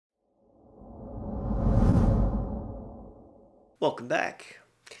Welcome back.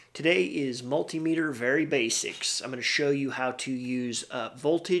 Today is Multimeter Very Basics. I'm going to show you how to use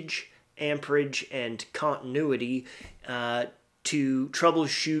voltage, amperage, and continuity to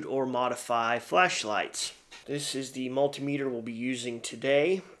troubleshoot or modify flashlights. This is the multimeter we'll be using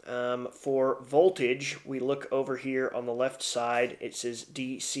today. For voltage, we look over here on the left side. It says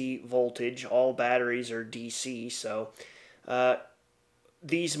DC voltage. All batteries are DC, so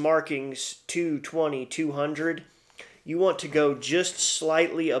these markings 220, 200, you want to go just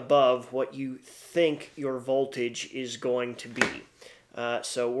slightly above what you think your voltage is going to be.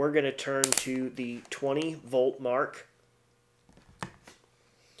 So we're going to turn to the 20 volt mark,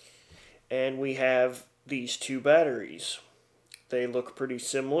 and we have these two batteries. They look pretty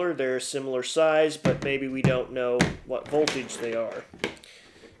similar. They're a similar size, but maybe we don't know what voltage they are.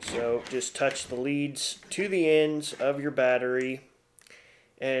 So just touch the leads to the ends of your battery,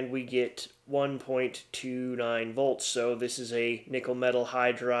 and we get 1.29 volts. So this is a nickel metal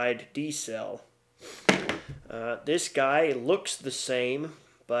hydride D cell. This guy looks the same,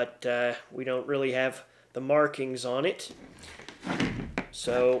 but we don't really have the markings on it.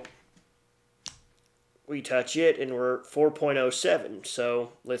 So we touch it and we're 4.07,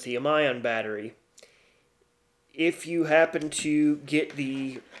 so lithium ion battery. If you happen to get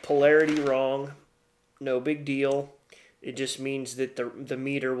the polarity wrong, no big deal. It just means that the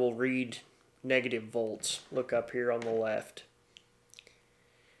meter will read negative volts. Look up here on the left.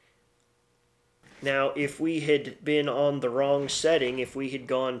 Now, if we had been on the wrong setting, if we had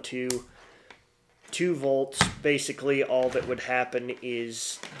gone to 2 volts, basically all that would happen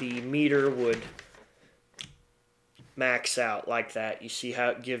is the meter would max out like that. You see how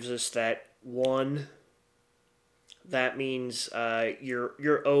it gives us that 1? That means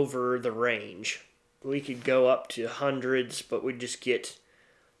you're over the range. We could go up to hundreds, but we'd just get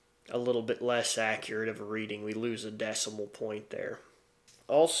a little bit less accurate of a reading. We lose a decimal point there.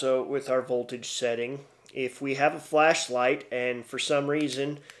 Also, with our voltage setting, if we have a flashlight and for some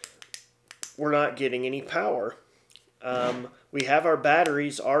reason we're not getting any power, we have our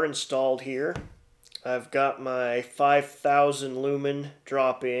batteries are installed here. I've got my 5,000 lumen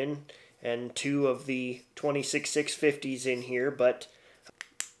drop-in and 2 of the 26650s in here, but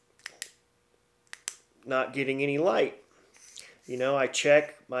not getting any light. You know, I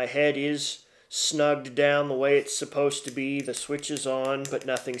check, my head is snugged down the way it's supposed to be, the switch is on, but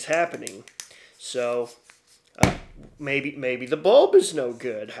nothing's happening. So maybe the bulb is no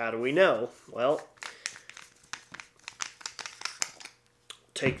good. How do we know? Well,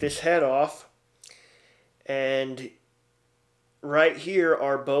 take this head off, and right here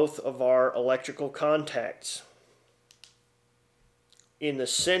are both of our electrical contacts. In the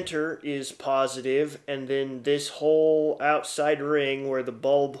center is positive, and then this whole outside ring where the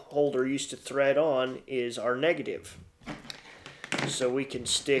bulb holder used to thread on is our negative. So we can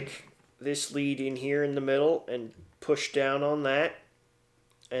stick this lead in here in the middle and push down on that,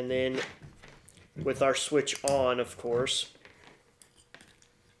 and then with our switch on, of course,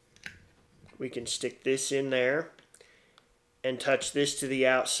 we can stick this in there and touch this to the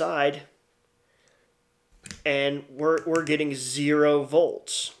outside, and we're getting 0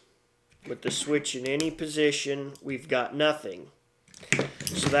 volts. With the switch in any position, we've got nothing.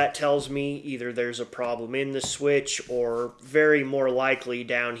 So that tells me either there's a problem in the switch or very more likely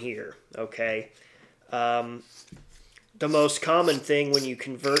down here, okay? The most common thing when you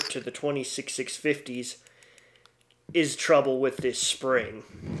convert to the 26650s is trouble with this spring,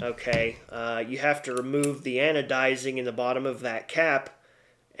 okay? You have to remove the anodizing in the bottom of that cap.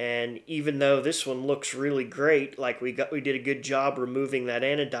 And even though this one looks really great, like we did a good job removing that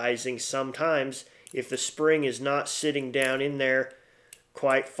anodizing, sometimes if the spring is not sitting down in there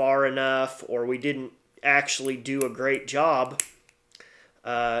quite far enough, or we didn't actually do a great job,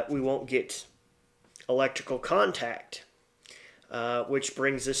 we won't get electrical contact. Which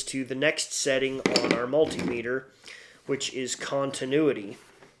brings us to the next setting on our multimeter, which is continuity.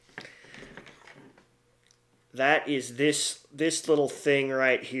 That is this little thing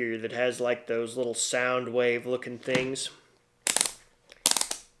right here that has like those little sound wave looking things.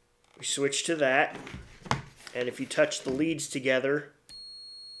 We switch to that, and if you touch the leads together,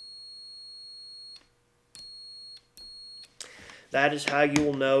 that is how you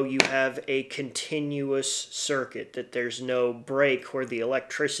will know you have a continuous circuit, that there's no break where the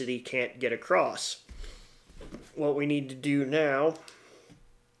electricity can't get across. What we need to do now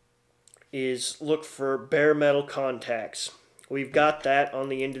is look for bare metal contacts. We've got that on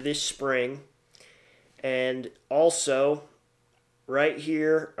the end of this spring, and also right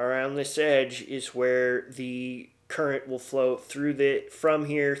here around this edge is where the current will flow through from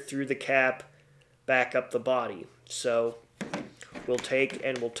here through the cap back up the body. So we'll take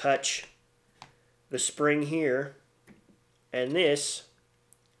and we'll touch the spring here and this,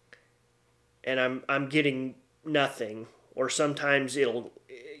 and I'm getting nothing. Or sometimes it'll,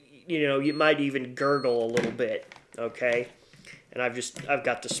 you know, you might even gurgle a little bit, okay? And I've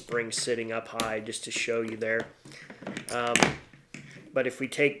got the spring sitting up high just to show you there. But if we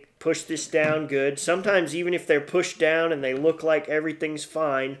push this down good, sometimes even if they're pushed down and they look like everything's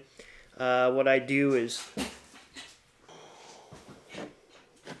fine, what I do is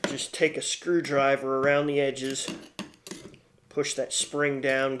just take a screwdriver around the edges, push that spring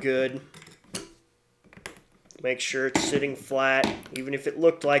down good, make sure it's sitting flat. Even if it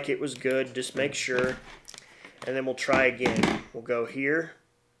looked like it was good, just make sure. And then we'll try again. We'll go here.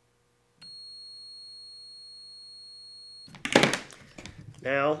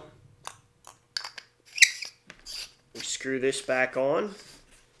 Now, we screw this back on.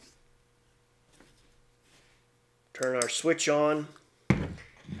 Turn our switch on.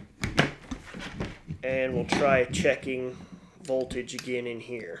 And we'll try checking voltage again in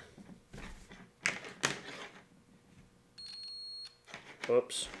here.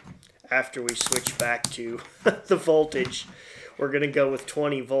 Whoops. After we switch back to the voltage, we're going to go with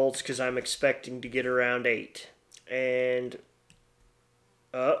 20 volts because I'm expecting to get around 8. And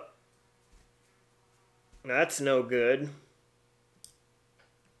that's no good.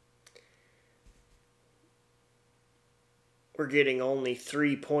 We're getting only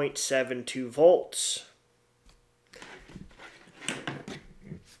 3.72 volts.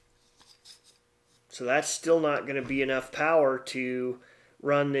 So that's still not going to be enough power to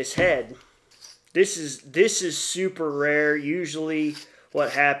run this head. This is super rare. Usually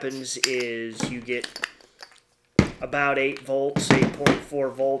what happens is you get about 8 volts,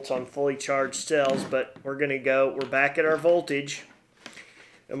 8.4 volts on fully charged cells, but we're back at our voltage,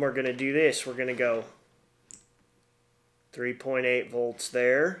 and we're going to do this. We're going to go 3.8 volts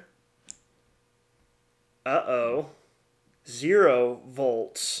there. 0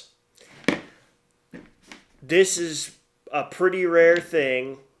 volts. This is a pretty rare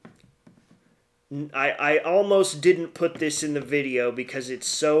thing. I almost didn't put this in the video because it's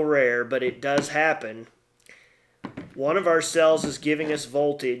so rare, but it does happen. One of our cells is giving us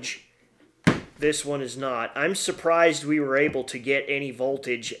voltage. This one is not. I'm surprised we were able to get any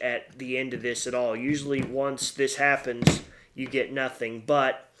voltage at the end of this at all. Usually once this happens, you get nothing.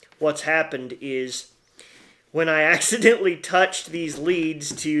 But what's happened is when I accidentally touched these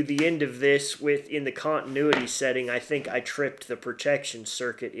leads to the end of this in the continuity setting, I think I tripped the protection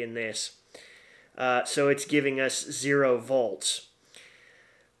circuit in this. So it's giving us 0 volts.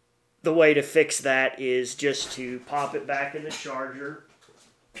 The way to fix that is just to pop it back in the charger.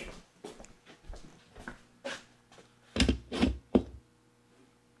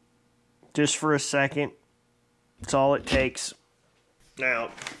 Just for a second. That's all it takes.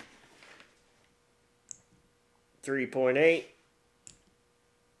 Now, 3.8,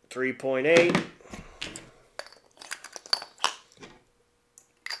 3.8.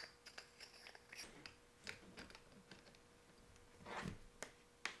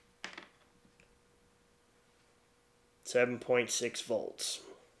 .6 volts.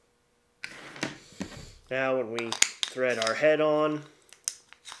 Now when we thread our head on,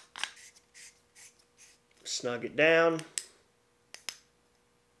 snug it down,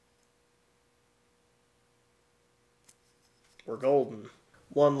 we're golden.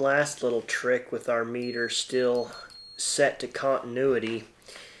 One last little trick with our meter still set to continuity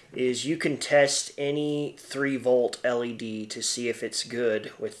is you can test any 3 volt LED to see if it's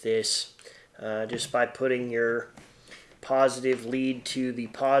good with this just by putting your positive lead to the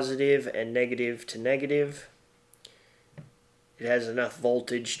positive and negative to negative. It has enough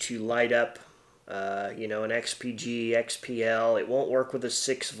voltage to light up you know, an XPG, XPL. It won't work with a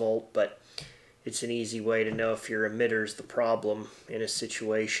 6 volt, but it's an easy way to know if your emitter's the problem in a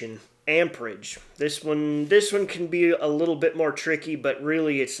situation. Amperage. This one can be a little bit more tricky, but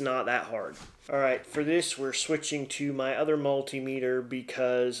really it's not that hard. Alright, for this we're switching to my other multimeter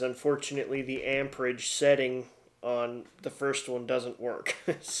because unfortunately the amperage setting on the first one doesn't work.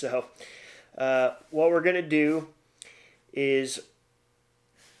 So what we're going to do is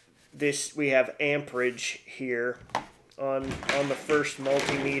this, we have amperage here on the first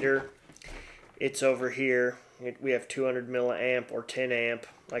multimeter. It's over here. We have 200 milliamp or 10 amp.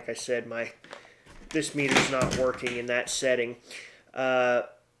 Like I said, this meter's not working in that setting.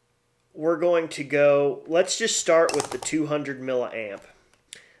 We're going to go, let's just start with the 200 milliamp.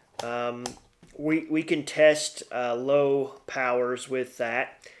 We can test low powers with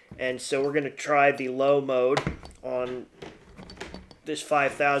that, and so we're going to try the low mode on this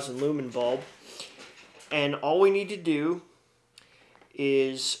 5000 lumen bulb, and all we need to do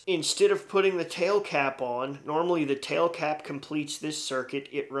is instead of putting the tail cap on, normally the tail cap completes this circuit.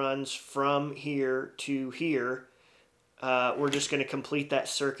 It runs from here to here. We're just going to complete that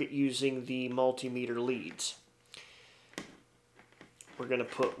circuit using the multimeter leads. We're going to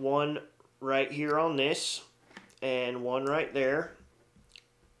put one right here on this and one right there.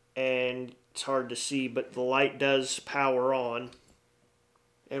 And it's hard to see, but the light does power on.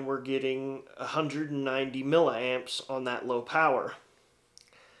 And we're getting 190 milliamps on that low power.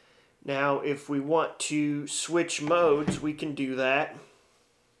 Now, if we want to switch modes, we can do that.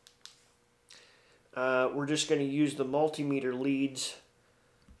 We're just going to use the multimeter leads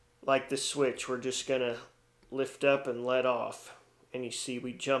like the switch. We're just going to lift up and let off. And you see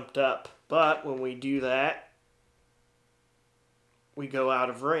we jumped up. But when we do that, we go out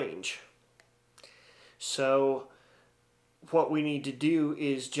of range. So what we need to do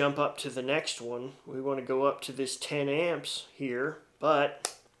is jump up to the next one. We want to go up to this 10 amps here,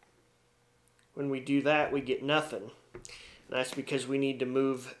 but when we do that, we get nothing. And that's because we need to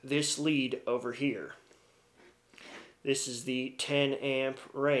move this lead over here. This is the 10 amp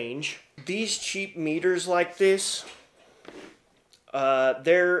range. These cheap meters like this,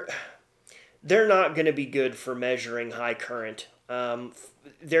 they're not going to be good for measuring high current.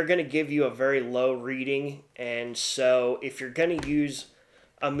 They're going to give you a very low reading, and so if you're going to use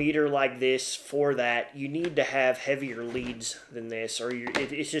a meter like this for that, you need to have heavier leads than this, or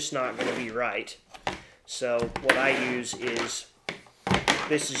it's just not going to be right. So what I use is,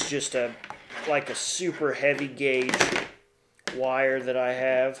 this is just like a super heavy gauge wire that I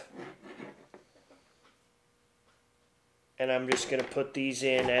have, and I'm just going to put these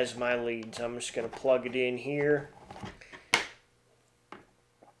in as my leads. I'm just going to plug it in here,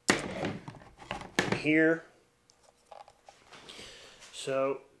 here.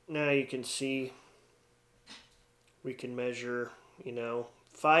 So now you can see we can measure,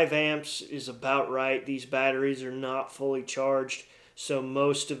 5 amps is about right. These batteries are not fully charged, so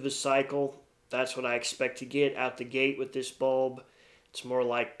most of the cycle, that's what I expect to get out the gate with this bulb. It's more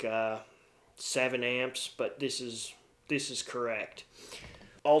like 7 amps, but this is correct.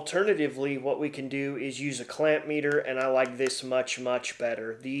 Alternatively, what we can do is use a clamp meter, and I like this much, much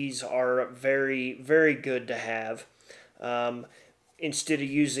better. These are very, very good to have. Instead of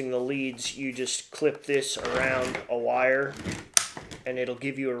using the leads, you just clip this around a wire, and it'll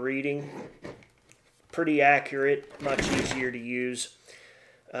give you a reading. Pretty accurate, much easier to use.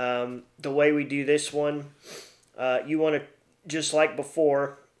 The way we do this one, you want to, just like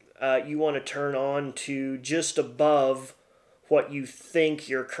before, you want to turn on to just above what you think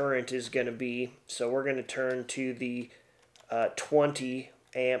your current is going to be. So we're going to turn to the 20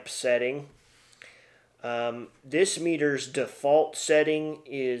 amp setting. This meter's default setting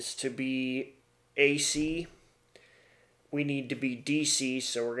is to be AC. We need to be DC,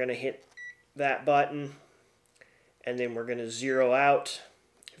 so we're going to hit that button, and then we're going to zero out.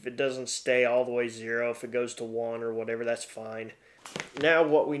 If it doesn't stay all the way 0, if it goes to 1 or whatever, that's fine. Now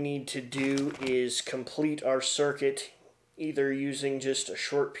what we need to do is complete our circuit, either using just a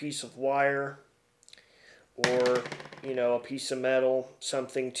short piece of wire or, a piece of metal,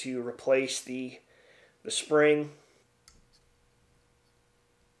 something to replace the spring.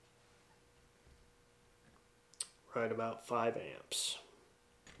 Right about 5 amps.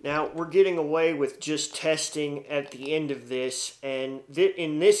 Now we're getting away with just testing at the end of this, and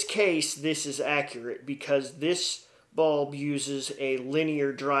in this case this is accurate because this bulb uses a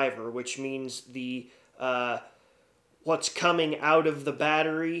linear driver, which means the what's coming out of the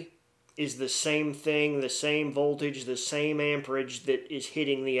battery is the same thing, the same voltage, the same amperage that is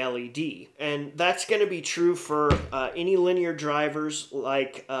hitting the LED. And that's going to be true for any linear drivers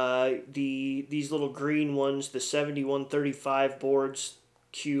like these little green ones, the 7135 boards,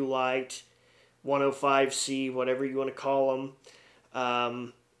 Q-Lite, 105C, whatever you want to call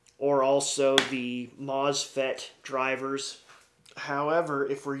them, or also the MOSFET drivers. However,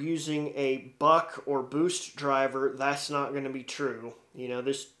 if we're using a buck or boost driver, that's not going to be true.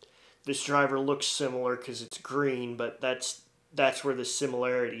 This driver looks similar because it's green, but that's where the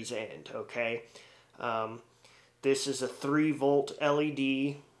similarities end, okay? This is a 3-volt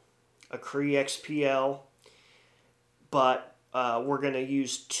LED, a Cree XPL, but we're going to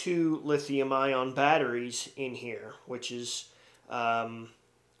use 2 lithium-ion batteries in here, which is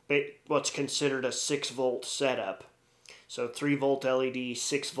what's considered a 6-volt setup. So 3-volt LED,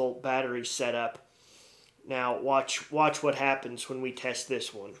 6-volt battery setup. Now watch what happens when we test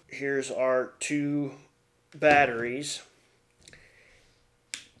this one. Here's our 2 batteries.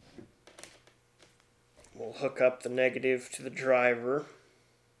 We'll hook up the negative to the driver.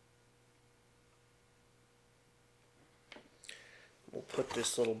 We'll put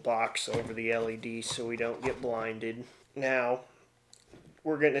this little box over the LED so we don't get blinded. Now,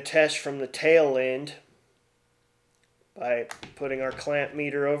 we're going to test from the tail end by putting our clamp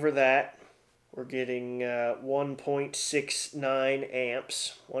meter over that. We're getting 1.69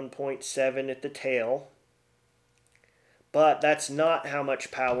 amps, 1.7 at the tail. But that's not how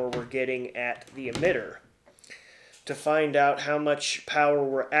much power we're getting at the emitter. To find out how much power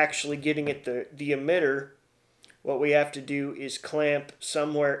we're actually getting at the emitter, what we have to do is clamp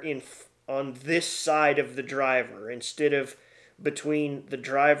somewhere on this side of the driver. Instead of between the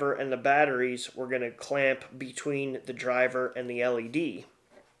driver and the batteries, we're going to clamp between the driver and the LED.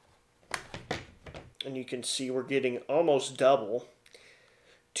 And you can see we're getting almost double.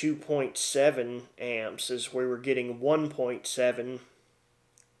 2.7 amps is where we're getting 1.7.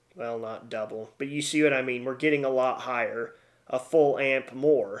 Well, not double, but you see what I mean. We're getting a lot higher, a full amp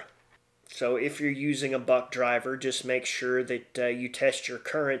more. So if you're using a buck driver, just make sure that you test your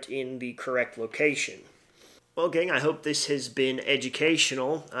current in the correct location. Well, gang, I hope this has been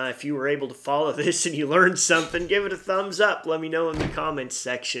educational. If you were able to follow this and you learned something, give it a thumbs up. Let me know in the comments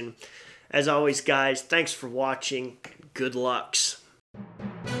section. As always, guys, thanks for watching. Good lucks.